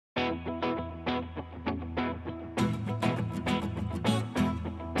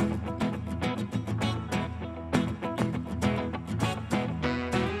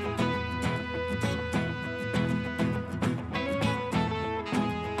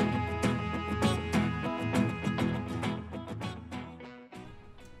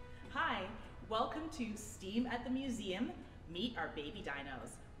to STEAM at the Museum, Meet Our Baby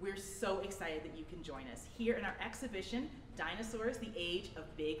Dinos. We're so excited that you can join us here in our exhibition, Dinosaurs, the Age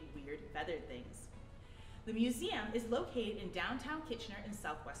of Big, Weird, Feathered Things. The museum is located in downtown Kitchener in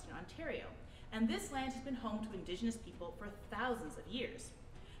southwestern Ontario, and this land has been home to Indigenous people for thousands of years.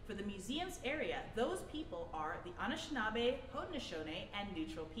 For the museum's area, those people are the Anishinaabe, Haudenosaunee, and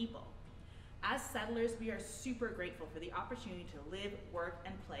Neutral people. As settlers, we are super grateful for the opportunity to live, work,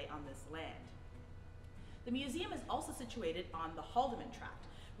 and play on this land. The museum is also situated on the Haldimand Tract,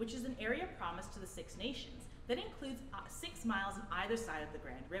 which is an area promised to the Six Nations that includes 6 miles on either side of the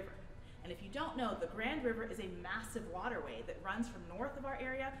Grand River. And if you don't know, the Grand River is a massive waterway that runs from north of our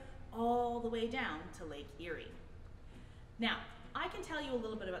area all the way down to Lake Erie. Now, I can tell you a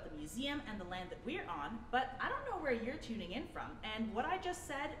little bit about the museum and the land that we're on, but I don't know where you're tuning in from, and what I just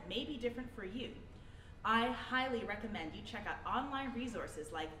said may be different for you. I highly recommend you check out online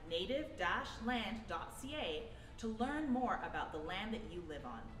resources like native-land.ca to learn more about the land that you live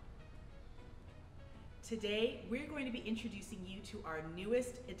on. Today, we're going to be introducing you to our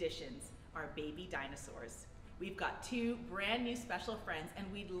newest additions, our baby dinosaurs. We've got 2 brand new special friends,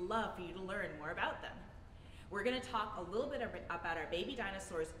 and we'd love for you to learn more about them. We're going to talk a little bit about our baby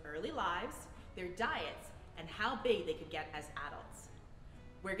dinosaurs' early lives, their diets, and how big they could get as adults.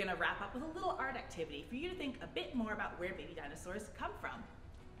 We're going to wrap up with a little art activity for you to think a bit more about where baby dinosaurs come from: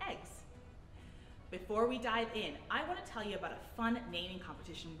 eggs. Before we dive in, I want to tell you about a fun naming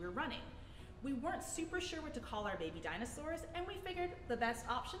competition we're running. We weren't super sure what to call our baby dinosaurs, and we figured the best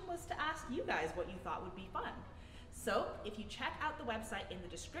option was to ask you guys what you thought would be fun. So if you check out the website in the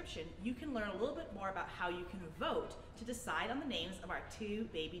description, you can learn a little bit more about how you can vote to decide on the names of our 2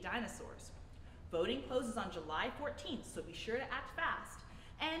 baby dinosaurs. Voting closes on July 14th, so be sure to act fast.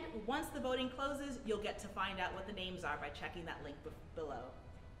 And once the voting closes, you'll get to find out what the names are by checking that link below.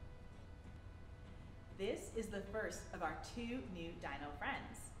 This is the first of our 2 new dino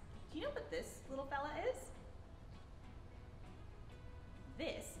friends. Do you know what this little fella is?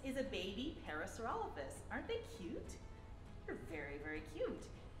 This is a baby Parasaurolophus. Aren't they cute? They're very, very cute.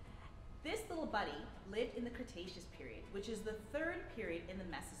 This little buddy lived in the Cretaceous period, which is the 3rd period in the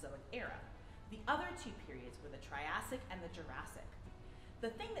Mesozoic era. The other 2 periods were the Triassic and the Jurassic.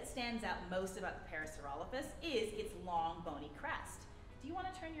 The thing that stands out most about the Parasaurolophus is its long, bony crest. Do you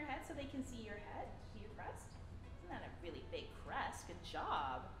want to turn your head so they can see your head, see your crest? Isn't that a really big crest? Good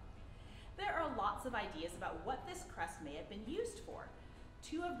job. There are lots of ideas about what this crest may have been used for.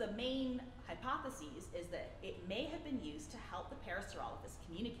 2 of the main hypotheses is that it may have been used to help the Parasaurolophus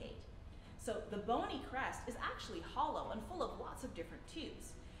communicate. So the bony crest is actually hollow and full of lots of different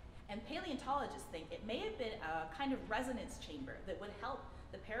tubes. And paleontologists think it may have been a kind of resonance chamber that would help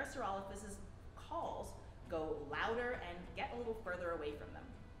the Parasaurolophus's calls go louder and get a little further away from them.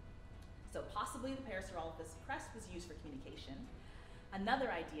 So possibly the Parasaurolophus crest was used for communication.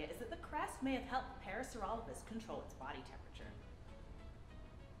 Another idea is that the crest may have helped the Parasaurolophus control its body temperature.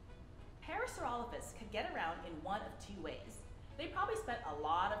 Parasaurolophus could get around in one of 2 ways. They probably spent a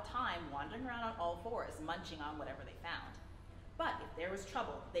lot of time wandering around on all 4s, munching on whatever they found. But if there was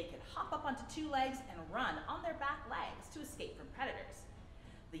trouble, they could hop up onto 2 legs and run on their back legs to escape from predators.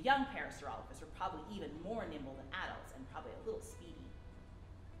 The young Parasaurolophus were probably even more nimble than adults and probably a little speedy.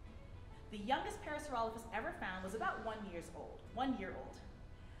 The youngest Parasaurolophus ever found was about 1 year old.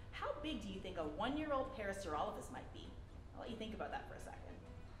 How big do you think a 1-year-old Parasaurolophus might be? I'll let you think about that for a second.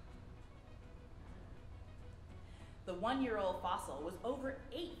 The 1-year-old fossil was over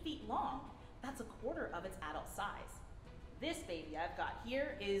 8 feet long. That's a quarter of its adult size. This baby I've got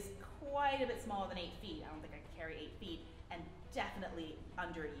here is quite a bit smaller than 8 feet. I don't think I could carry 8 feet, and definitely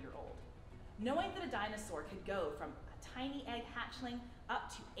under a year old. Knowing that a dinosaur could go from a tiny egg hatchling up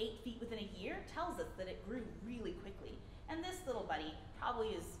to 8 feet within a year tells us that it grew really quickly. And this little buddy probably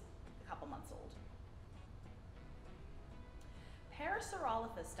is a couple months old.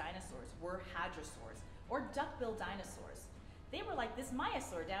 Parasaurolophus dinosaurs were hadrosaurs, or duck-billed dinosaurs. They were like this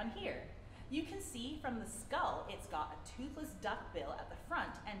maiasaur down here. You can see from the skull, it's got a toothless duck bill at the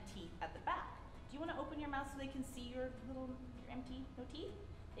front and teeth at the back. Do you want to open your mouth so they can see your empty, no teeth?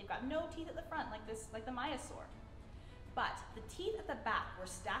 They've got no teeth at the front like this, like the maiasaur. But the teeth at the back were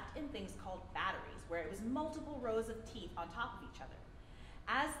stacked in things called batteries, where it was multiple rows of teeth on top of each other.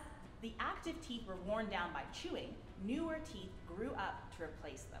 As the active teeth were worn down by chewing, newer teeth grew up to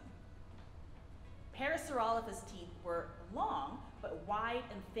replace them. Parasaurolophus teeth were long, but wide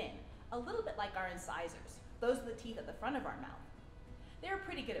and thin, a little bit like our incisors. Those are the teeth at the front of our mouth. They were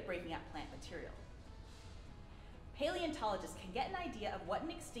pretty good at breaking up plant material. Paleontologists can get an idea of what an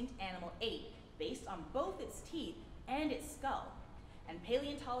extinct animal ate based on both its teeth and its skull. And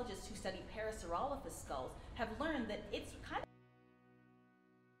paleontologists who study Parasaurolophus skulls have learned that it's kind of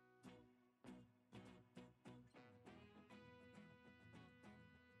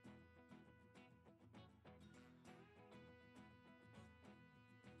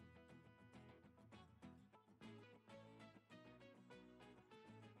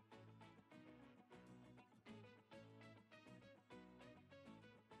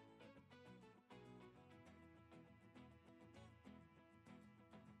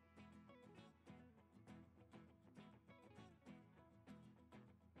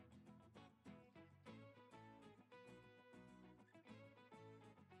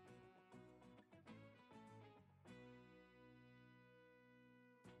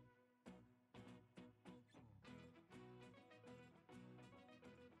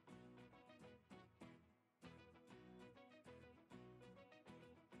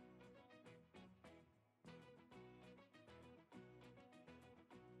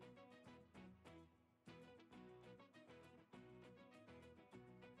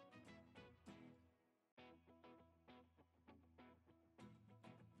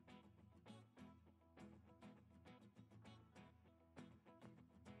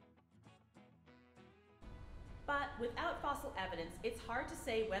But without fossil evidence, it's hard to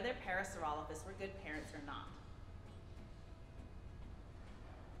say whether Parasaurolophus were good parents or not.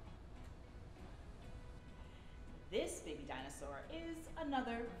 This baby dinosaur is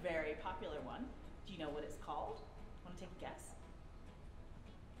another very popular one. Do you know what it's called? Want to take a guess?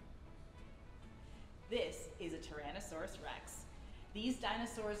 This is a Tyrannosaurus rex. These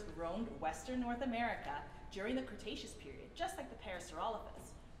dinosaurs roamed western North America during the Cretaceous period, just like the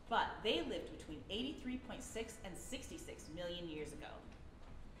Parasaurolophus, but they lived between 83.6 and 66 million years ago.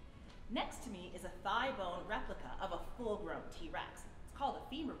 Next to me is a thigh bone replica of a full-grown T-Rex. It's called a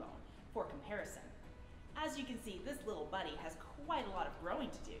femur bone for comparison. As you can see, this little buddy has quite a lot of growing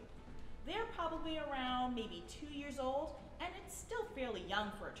to do. They're probably around maybe 2 years old, and it's still fairly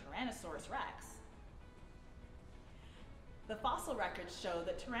young for a Tyrannosaurus rex. The fossil records show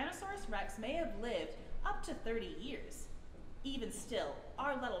that Tyrannosaurus rex may have lived up to 30 years. Even still,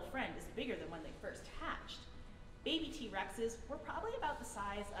 our little friend is bigger than when they first hatched. Baby T-Rexes were probably about the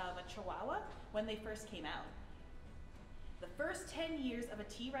size of a Chihuahua when they first came out. The first 10 years of a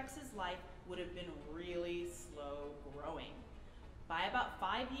T-Rex's life would have been really slow growing. By about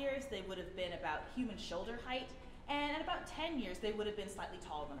 5 years, they would have been about human shoulder height, and at about 10 years, they would have been slightly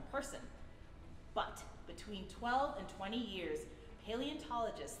taller than a person. But between 12 and 20 years,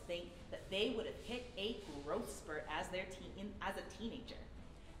 paleontologists think that they would have hit a growth spurt as a teenager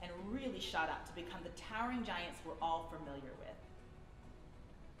and really shot up to become the towering giants we're all familiar with.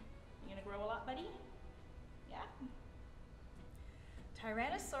 You gonna grow a lot, buddy? Yeah?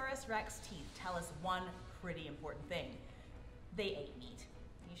 Tyrannosaurus rex teeth tell us one pretty important thing. They ate meat.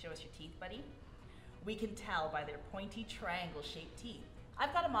 Can you show us your teeth, buddy? We can tell by their pointy triangle-shaped teeth.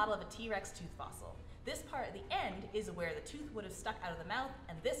 I've got a model of a T-Rex tooth fossil. This part at the end is where the tooth would have stuck out of the mouth,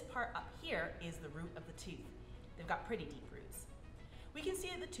 and this part up here is the root of the tooth. They've got pretty deep roots. We can see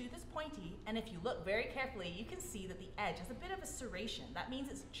that the tooth is pointy, and if you look very carefully, you can see that the edge has a bit of a serration. That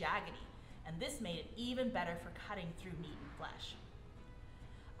means it's jaggedy, and this made it even better for cutting through meat and flesh.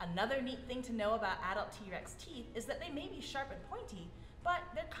 Another neat thing to know about adult T-Rex teeth is that they may be sharp and pointy, but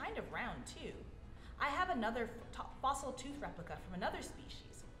they're kind of round too. I have another fossil tooth replica from another species.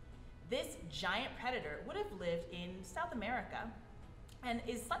 This giant predator would have lived in South America and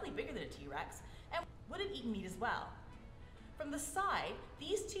is slightly bigger than a T-Rex and would have eaten meat as well. From the side,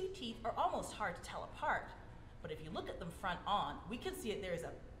 these two teeth are almost hard to tell apart, but if you look at them front on, we can see that there is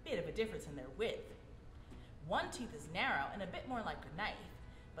a bit of a difference in their width. One tooth is narrow and a bit more like a knife,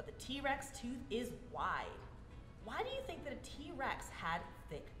 but the T-Rex tooth is wide. Why do you think that a T-Rex had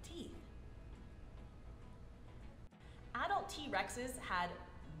thick teeth? Adult T-Rexes had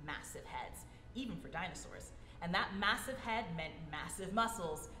massive heads, even for dinosaurs. And that massive head meant massive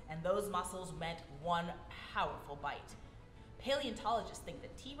muscles, and those muscles meant one powerful bite. Paleontologists think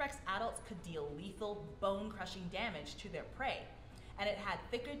that T-Rex adults could deal lethal, bone-crushing damage to their prey, and it had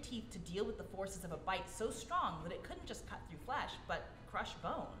thicker teeth to deal with the forces of a bite so strong that it couldn't just cut through flesh, but crush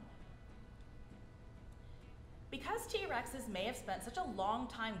bone. Because T-Rexes may have spent such a long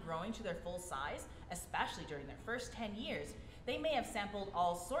time growing to their full size, especially during their first 10 years, they may have sampled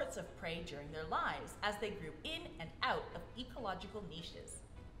all sorts of prey during their lives as they grew in and out of ecological niches.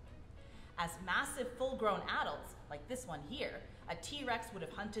 As massive full-grown adults, like this one here, a T-Rex would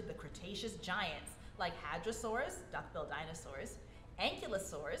have hunted the Cretaceous giants like hadrosaurs, duck-billed dinosaurs,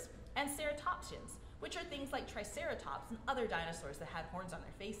 ankylosaurs, and ceratopsians, which are things like triceratops and other dinosaurs that had horns on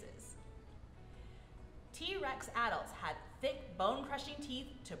their faces. T-Rex adults had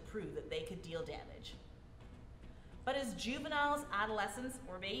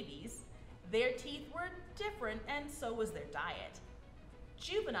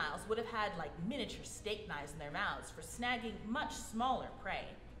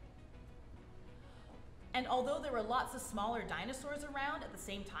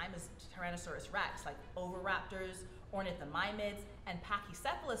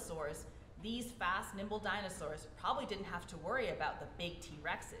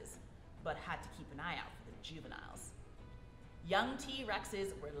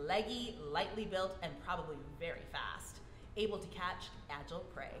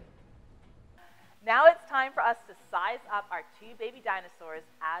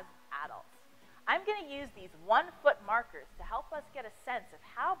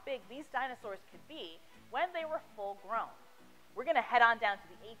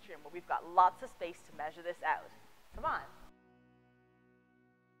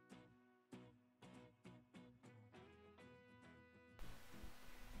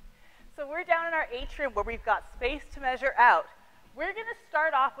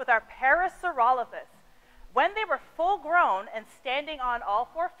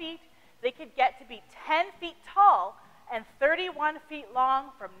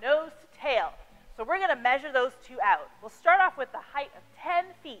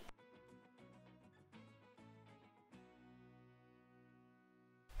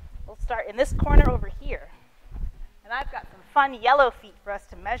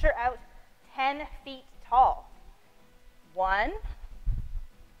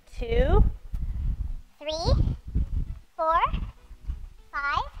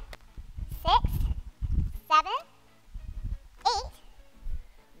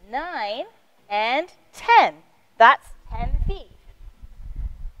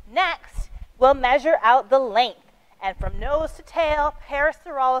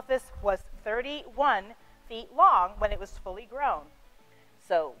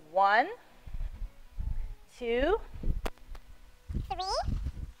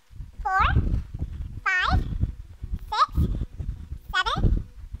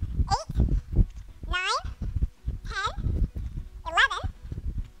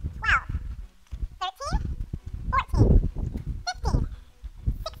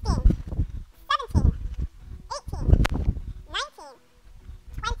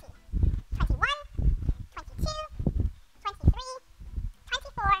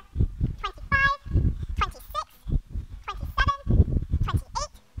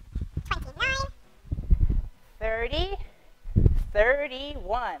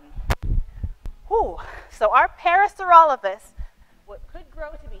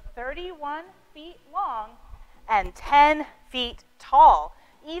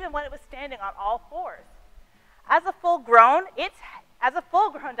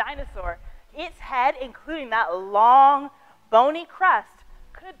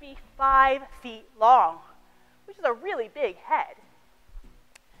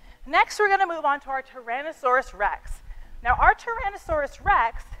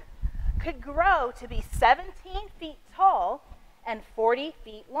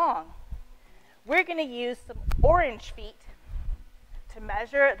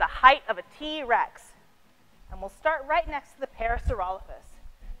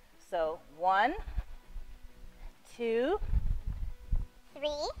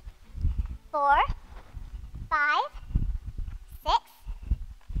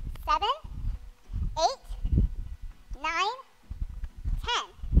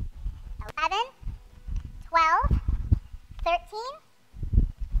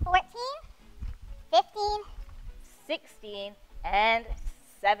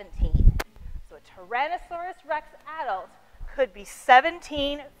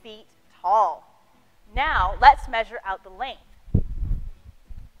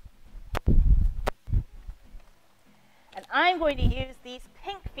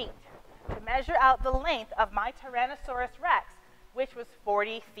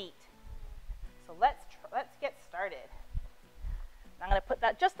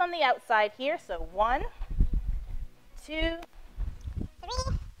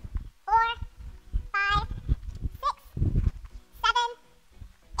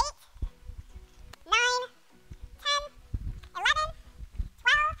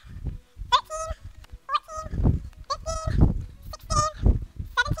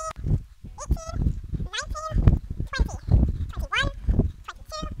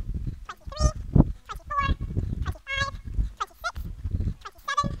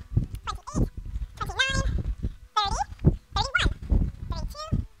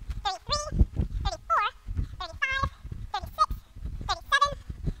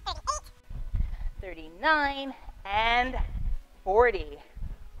 39, and 40.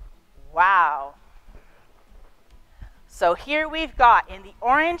 Wow. So here we've got in the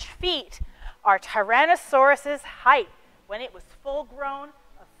orange feet our Tyrannosaurus's height when it was full grown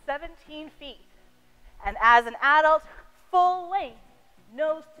of 17 feet. And as an adult, full length,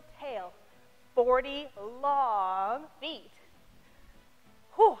 nose to tail, 40 long feet.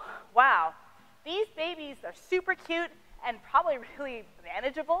 Whew, wow. These babies are super cute and probably really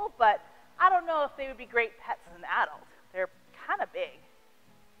manageable, but I don't know if they would be great pets as an adult. They're kind of big.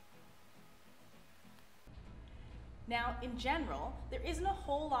 Now, in general, there isn't a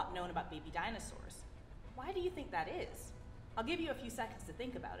whole lot known about baby dinosaurs. Why do you think that is? I'll give you a few seconds to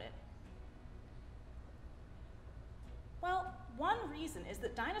think about it. Well, one reason is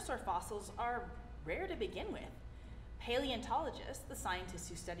that dinosaur fossils are rare to begin with. Paleontologists, the scientists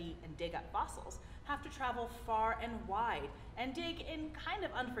who study and dig up fossils, have to travel far and wide and dig in kind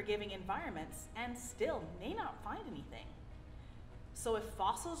of unforgiving environments and still may not find anything. So if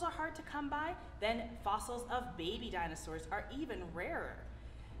fossils are hard to come by, then fossils of baby dinosaurs are even rarer.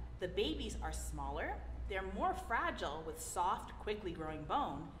 The babies are smaller, they're more fragile with soft, quickly growing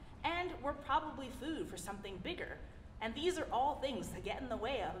bone, and were probably food for something bigger. And these are all things that get in the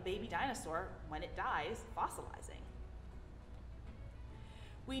way of a baby dinosaur when it dies fossilizing.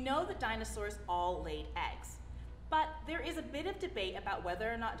 We know that dinosaurs all laid eggs, but there is a bit of debate about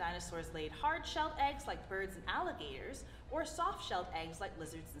whether or not dinosaurs laid hard-shelled eggs like birds and alligators, or soft-shelled eggs like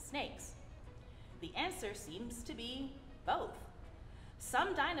lizards and snakes. The answer seems to be both.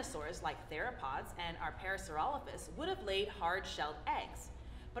 Some dinosaurs, like theropods and our Parasaurolophus, would have laid hard-shelled eggs,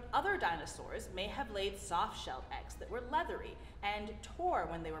 but other dinosaurs may have laid soft-shelled eggs that were leathery and tore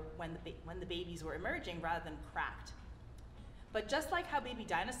when the babies were emerging rather than cracked. But just like how baby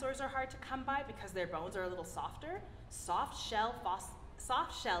dinosaurs are hard to come by because their bones are a little softer, soft-shelled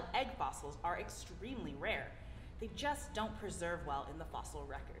egg fossils are extremely rare. They just don't preserve well in the fossil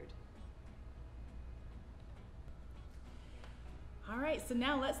record. All right, so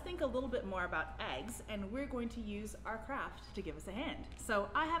now let's think a little bit more about eggs, and we're going to use our craft to give us a hand. So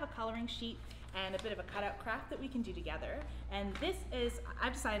I have a coloring sheet and a bit of a cutout craft that we can do together. And this is,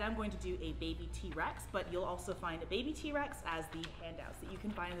 I've decided I'm going to do a baby T-Rex, but you'll also find a baby T-Rex as the handouts that you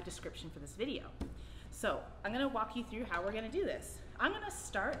can find in the description for this video. So I'm gonna walk you through how we're gonna do this. I'm gonna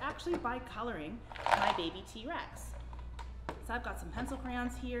start actually by coloring my baby T-Rex. So I've got some pencil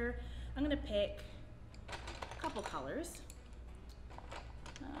crayons here. I'm gonna pick a couple colors.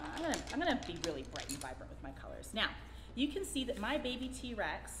 I'm gonna be really bright and vibrant with my colors. Now, you can see that my baby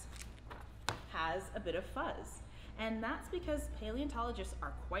T-Rex has a bit of fuzz. And that's because paleontologists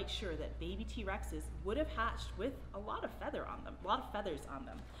are quite sure that baby T-Rexes would have hatched with a lot of feathers on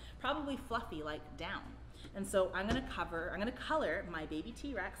them, probably fluffy like down. And so I'm gonna color my baby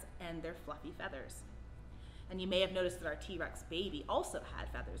T-Rex and their fluffy feathers. And you may have noticed that our T-Rex baby also had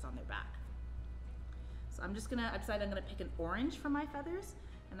feathers on their back. So I decided I'm gonna pick an orange for my feathers,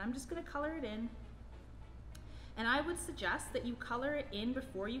 and I'm just gonna color it in. And I would suggest that you color it in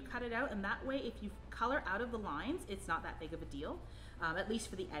before you cut it out, and that way if you color out of the lines, it's not that big of a deal, at least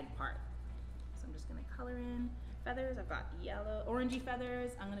for the egg part. So I'm just gonna color in feathers. I've got yellow, orangey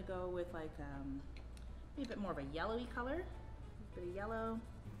feathers. I'm gonna go with like maybe a bit more of a yellowy color, a bit of yellow.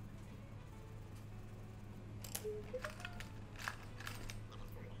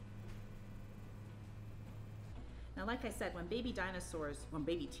 Now, like I said, when baby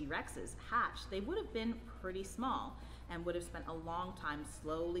T-Rexes hatched, they would have been pretty small and would have spent a long time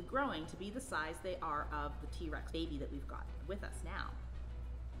slowly growing to be the size they are of the T-Rex baby that we've got with us now.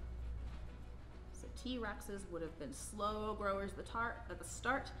 So T-Rexes would have been slow growers at the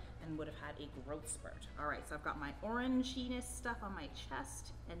start and would have had a growth spurt. All right, so I've got my oranginess stuff on my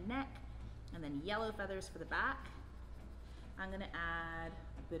chest and neck, and then yellow feathers for the back. I'm gonna add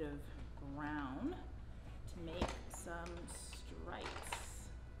a bit of brown to make some stripes.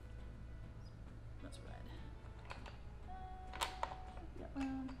 That's red.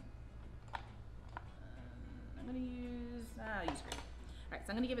 Yellow. I'm gonna use green. All right,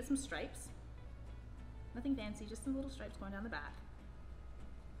 so I'm gonna give it some stripes. Nothing fancy, just some little stripes going down the back.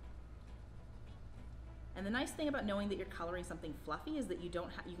 And the nice thing about knowing that you're coloring something fluffy is that you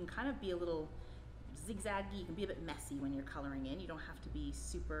can kind of be a little zigzaggy, you can be a bit messy when you're coloring in. You don't have to be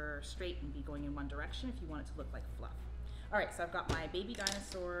super straight and be going in one direction if you want it to look like fluff. All right, so I've got my baby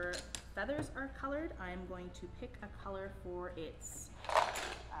dinosaur feathers are colored. I'm going to pick a color for its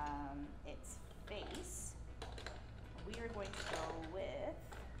face. We are going to go with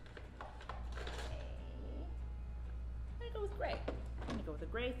I'm gonna go with gray. I'm gonna go with a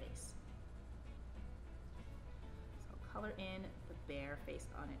gray face. So I'll color in the bear face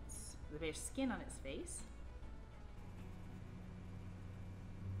on its there's skin on its face.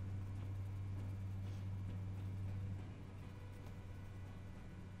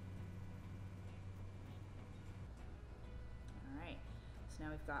 All right, so now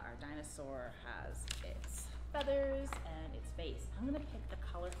we've got our dinosaur has its feathers and its face. I'm gonna pick the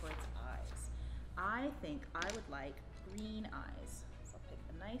color for its eyes. I think I would like green eyes. So I'll pick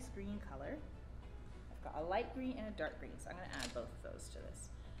a nice green color. I've got a light green and a dark green, so I'm gonna add both of those to this.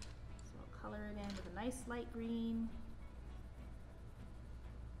 So I'll color it in with a nice light green.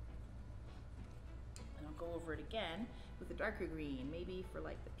 And I'll go over it again with a darker green, maybe for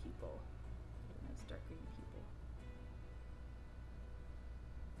like the pupil. A nice dark green pupil.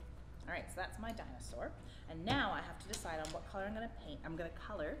 All right, so that's my dinosaur. And now I have to decide on what color I'm gonna paint. I'm gonna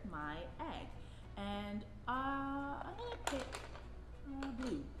color my egg. And I'm gonna pick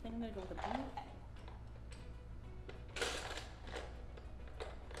blue. I think I'm gonna go with a blue egg.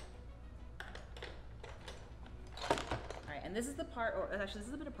 All right, and this is the part, or actually this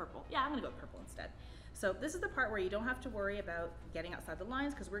is a bit of purple. Yeah, I'm gonna go with purple instead. So this is the part where you don't have to worry about getting outside the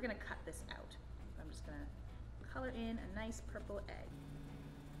lines because we're gonna cut this out. I'm just gonna color in a nice purple egg.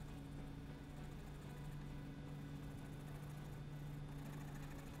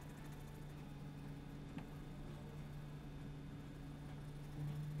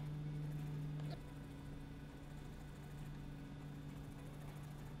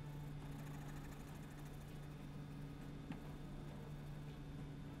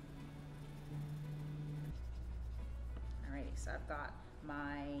 So I've got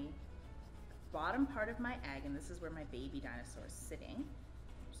my bottom part of my egg, and this is where my baby dinosaur is sitting.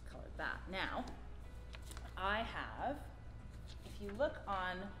 Just colored that. Now, I have, if you look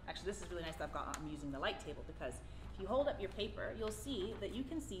on, actually this is really nice that I'm using the light table, because if you hold up your paper, you'll see that you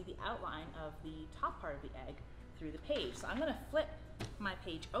can see the outline of the top part of the egg through the page. So I'm gonna flip my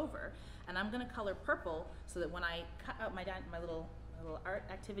page over, and I'm gonna color purple so that when I cut out my little art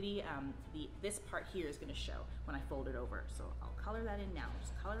activity, this part here is going to show when I fold it over. So I'll color that in now.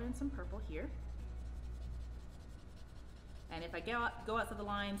 Just color in some purple here. And if I go outside the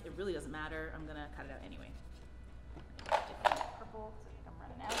lines, it really doesn't matter. I'm going to cut it out anyway. Different purple, because I think I'm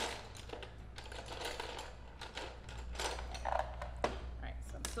running out. All right,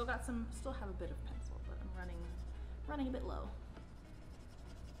 so I'm still have a bit of pencil, but I'm running a bit low.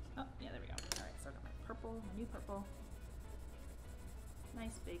 Oh, yeah, there we go. All right, so I've got my purple, my new purple.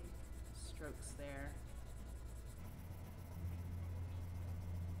 Nice big strokes there.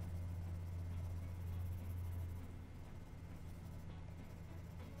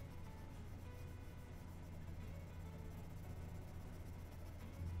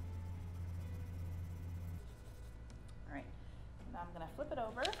 All right, now I'm gonna flip it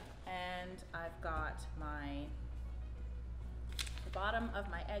over, and I've got the bottom of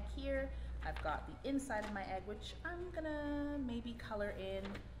my egg here. I've got the inside of my egg, which I'm gonna maybe color in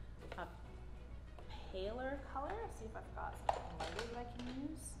a paler color. See if I've got something lighter that I can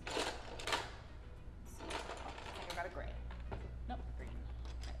use. Let's see. Oh, I think I got a gray. Nope, green.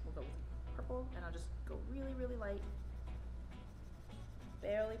 All right, we'll go with purple, and I'll just go really, really light,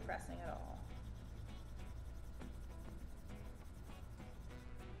 barely pressing at all.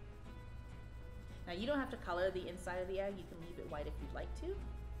 Now you don't have to color the inside of the egg. You can leave it white if you'd like to.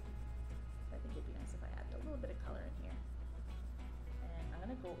 I think it'd be nice if I added a little bit of color in here. And I'm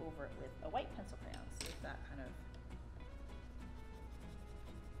gonna go over it with a white pencil crayon, see if that kind of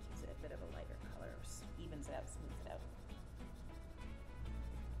gives it a bit of a lighter color, or evens it out, smooths it out.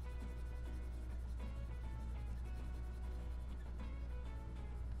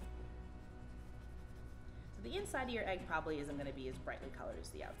 So the inside of your egg probably isn't gonna be as brightly colored as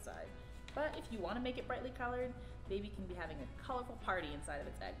the outside. But if you want to make it brightly colored, baby can be having a colorful party inside of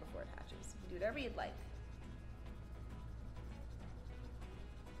its egg before it hatches. You can do whatever you'd like.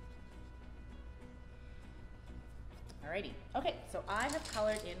 Alrighty, okay, so I have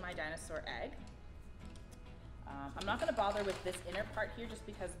colored in my dinosaur egg. I'm not going to bother with this inner part here just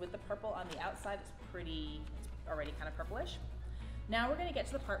because with the purple on the outside, it's already kind of purplish. Now we're going to get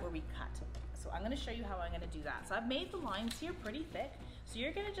to the part where we cut. So I'm going to show you how I'm going to do that. So I've made the lines here pretty thick. So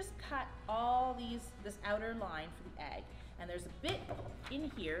you're going to just cut all this outer line for the egg. And there's a bit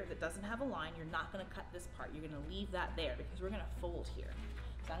in here that doesn't have a line. You're not going to cut this part. You're going to leave that there because we're going to fold here.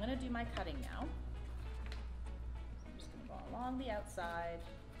 So I'm going to do my cutting now. So I'm just going to go along the outside.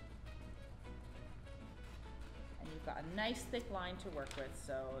 And you've got a nice thick line to work with.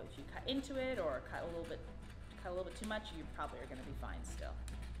 So if you cut into it or cut a little bit too much, you probably are going to be fine still.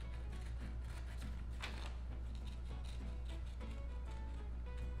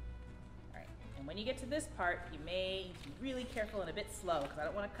 when you get to this part, you may need to be really careful and a bit slow because I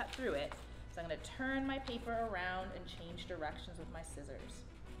don't want to cut through it. So I'm going to turn my paper around and change directions with my scissors.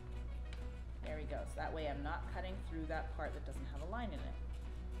 There we go. So that way I'm not cutting through that part that doesn't have a line in it.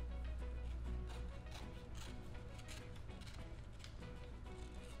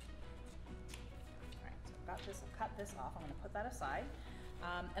 Alright, so I've got this, I'll cut this off. I'm going to put that aside.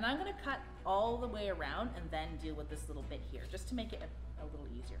 And I'm going to cut all the way around and then deal with this little bit here, just to make it a little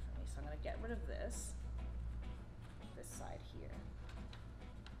easier for me. So I'm going to get rid of this side here.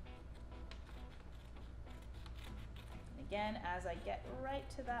 And again, as I get right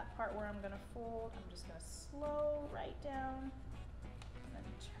to that part where I'm going to fold, I'm just going to slow right down and then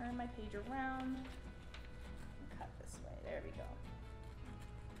turn my page around and cut this way. There we go.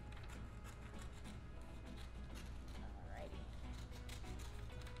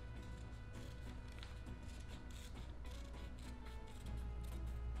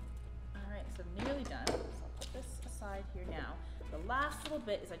 So nearly done. So I'll put this aside here now. The last little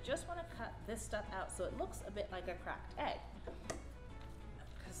bit is I just want to cut this stuff out so it looks a bit like a cracked egg.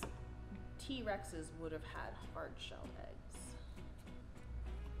 Because T-Rexes would have had hard-shelled eggs.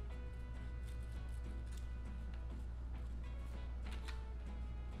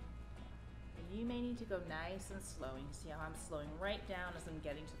 And you may need to go nice and slow. You can see how I'm slowing right down as I'm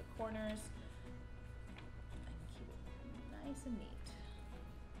getting to the corners. And keep it nice and neat.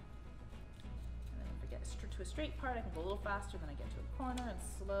 To a straight part, I can go a little faster, then I get to a corner and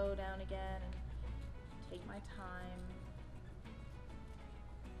slow down again and take my time.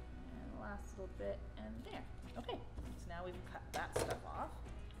 And the last little bit, and there. Okay, so now we've cut that stuff off.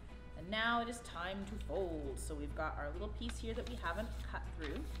 And now it is time to fold. So we've got our little piece here that we haven't cut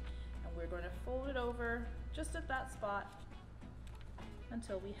through, and we're going to fold it over just at that spot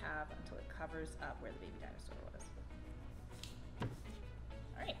until it covers up where the baby dinosaur was.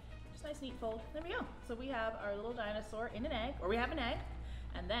 All right. Nice neat fold. There we go. So we have our little dinosaur in an egg, or we have an egg,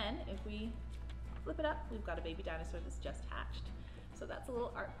 and then if we flip it up, we've got a baby dinosaur that's just hatched. So that's a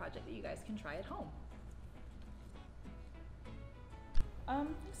little art project that you guys can try at home.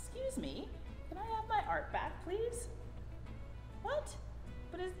 Excuse me, can I have my art back, please? What?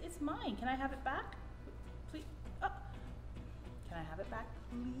 But it's mine. Can I have it back? Please. Oh. Can I have it back,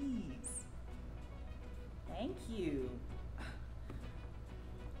 please? Thank you.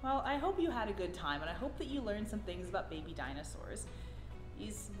 Well, I hope you had a good time, and I hope that you learned some things about baby dinosaurs.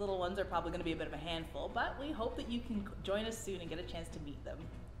 These little ones are probably going to be a bit of a handful, but we hope that you can join us soon and get a chance to meet them.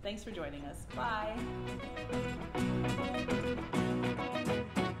 Thanks for joining us. Bye.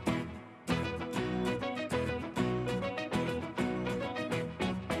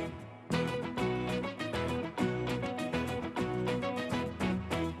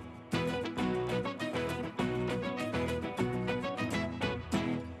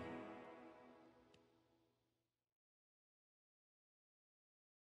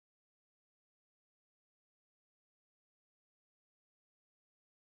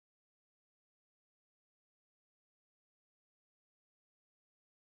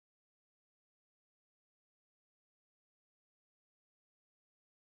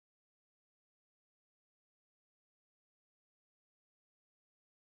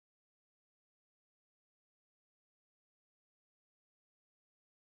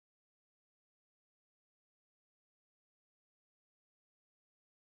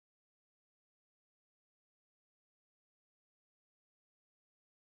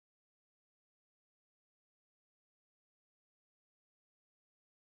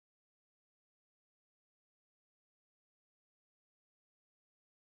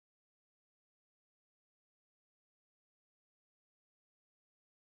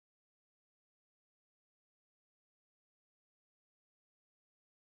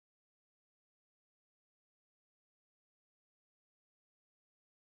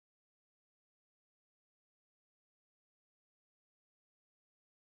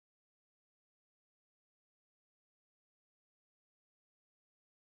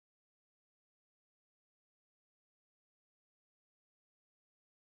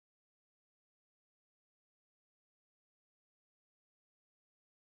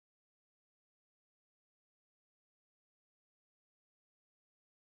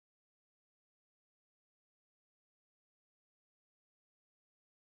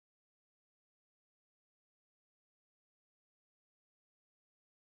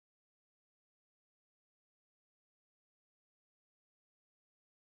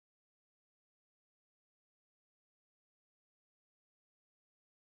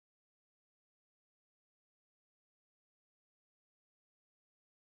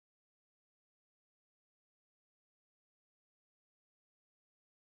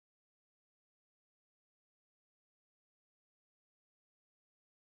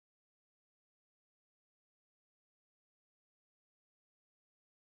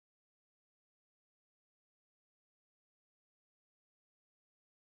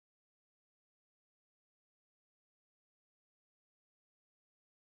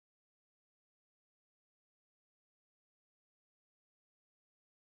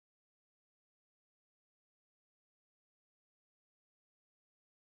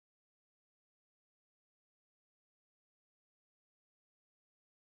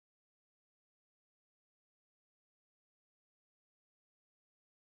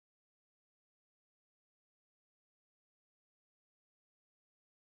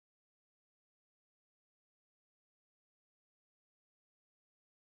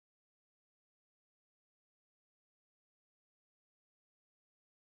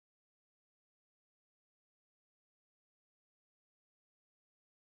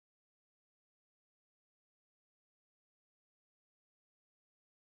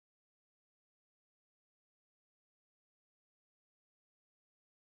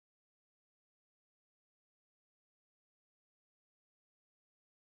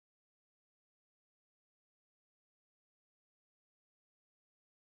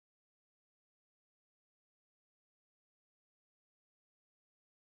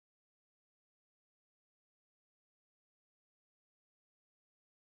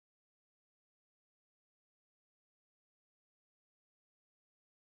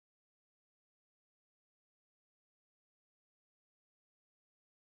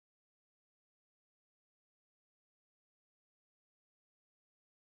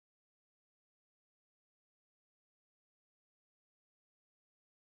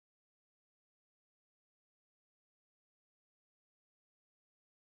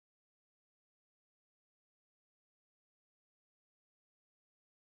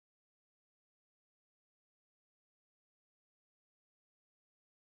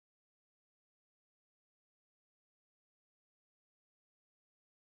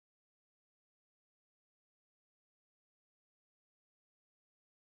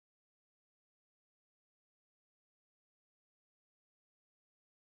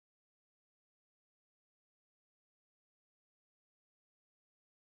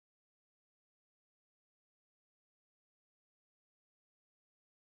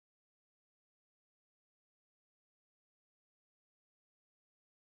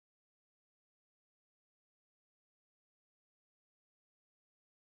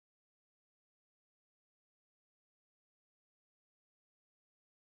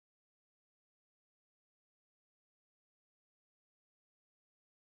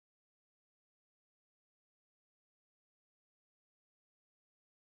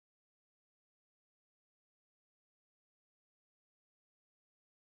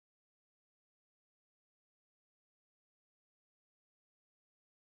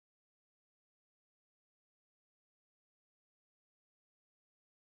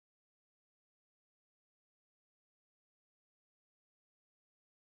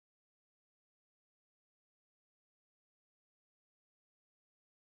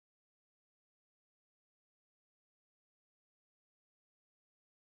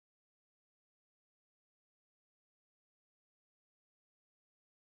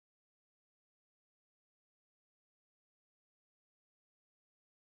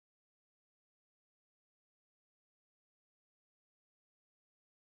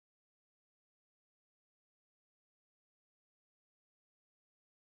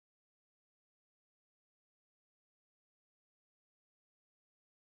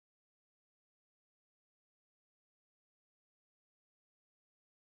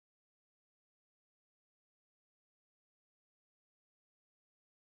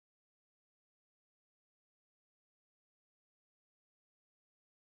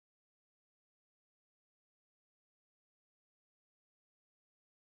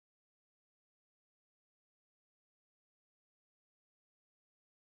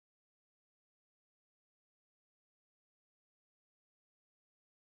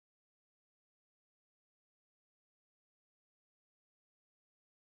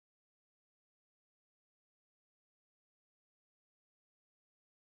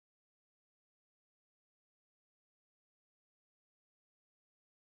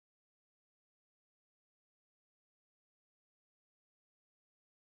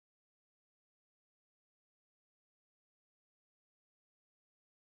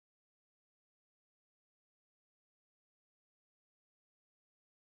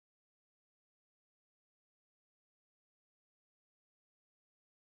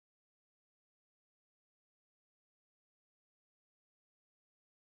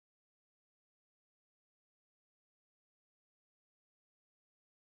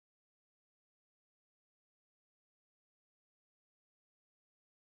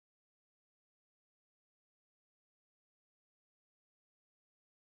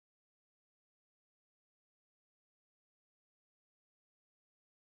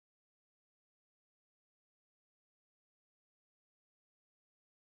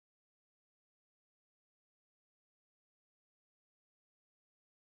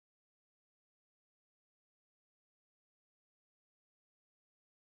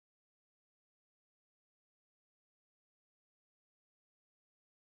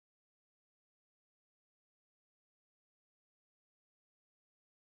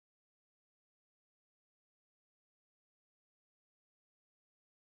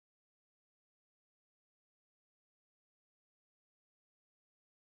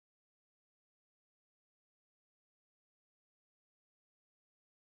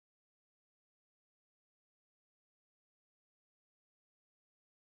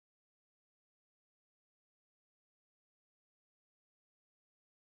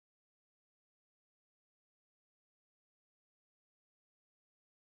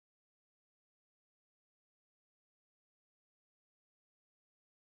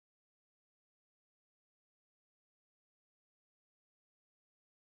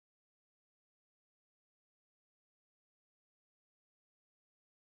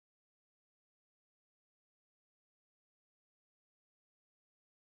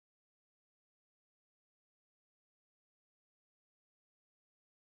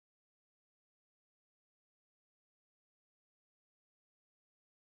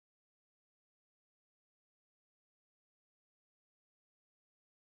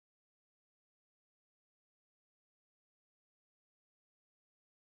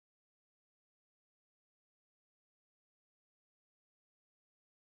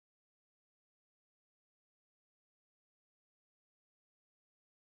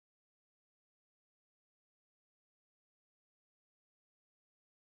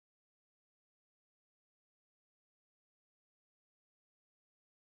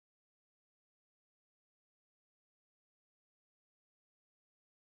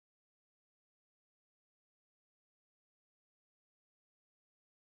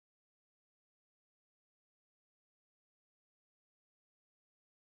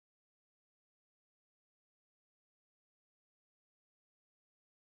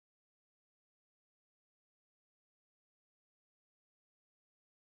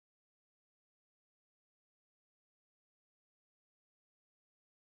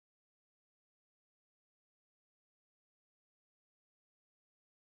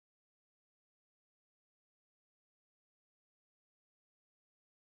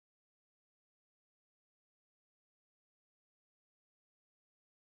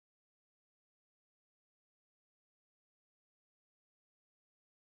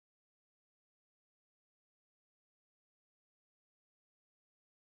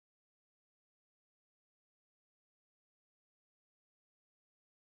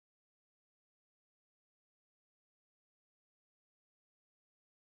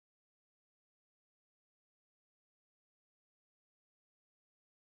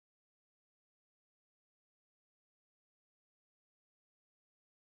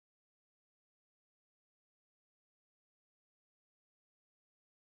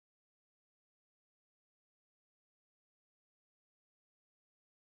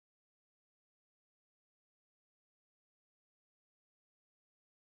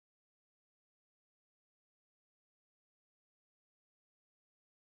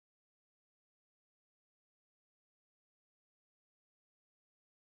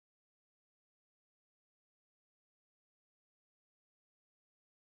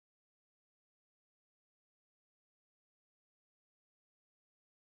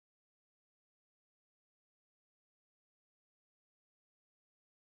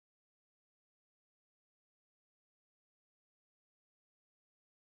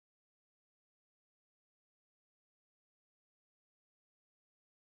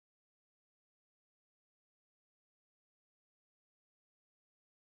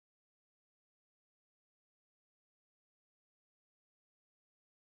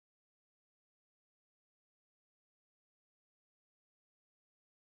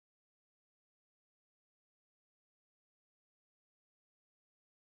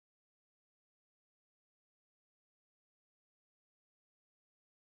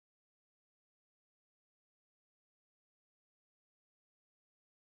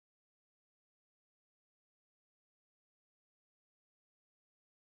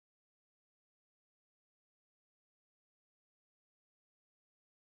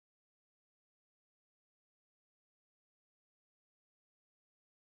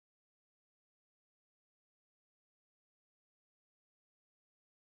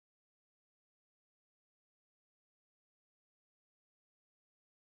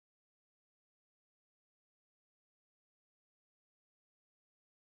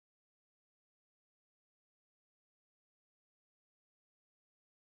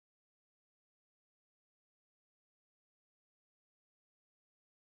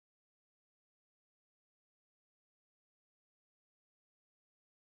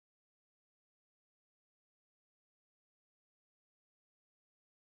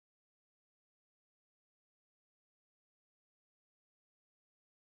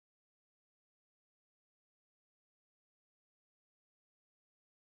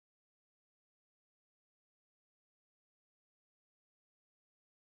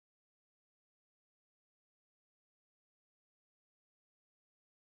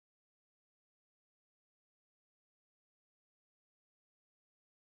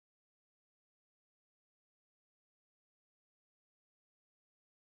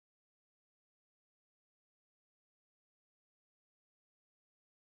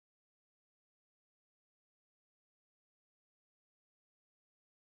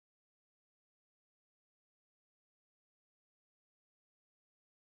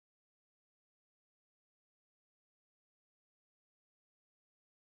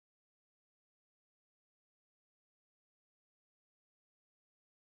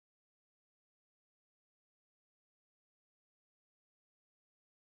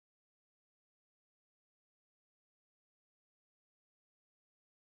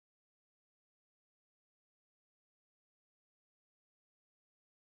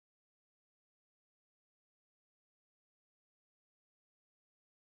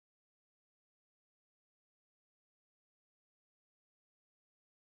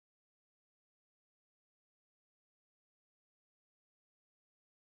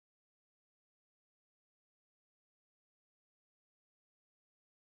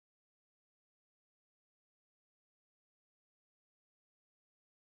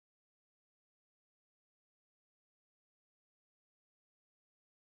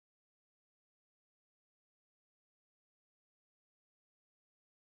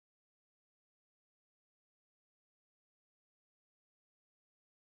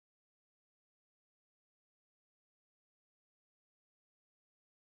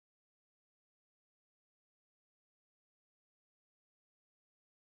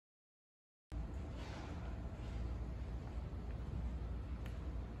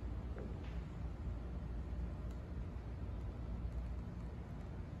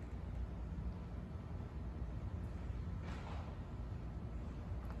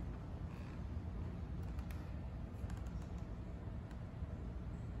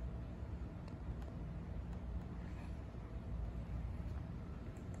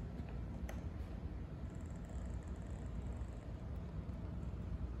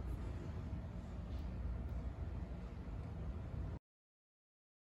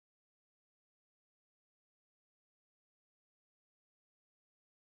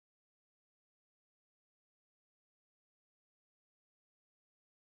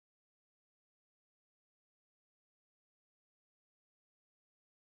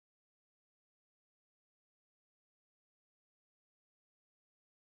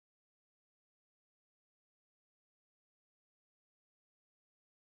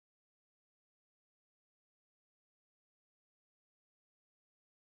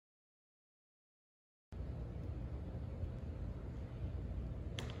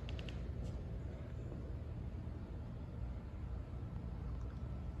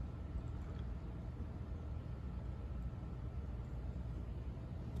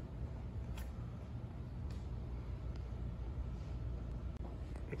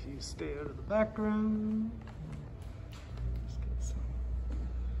 If you stay out of the background. Just get some.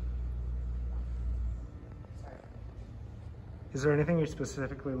 Sorry. Is there anything you're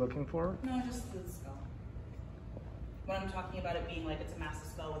specifically looking for? No, just the skull. When I'm talking about it being like it's a massive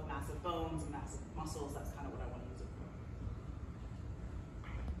skull with massive bones and massive muscles, that's kind of what I want to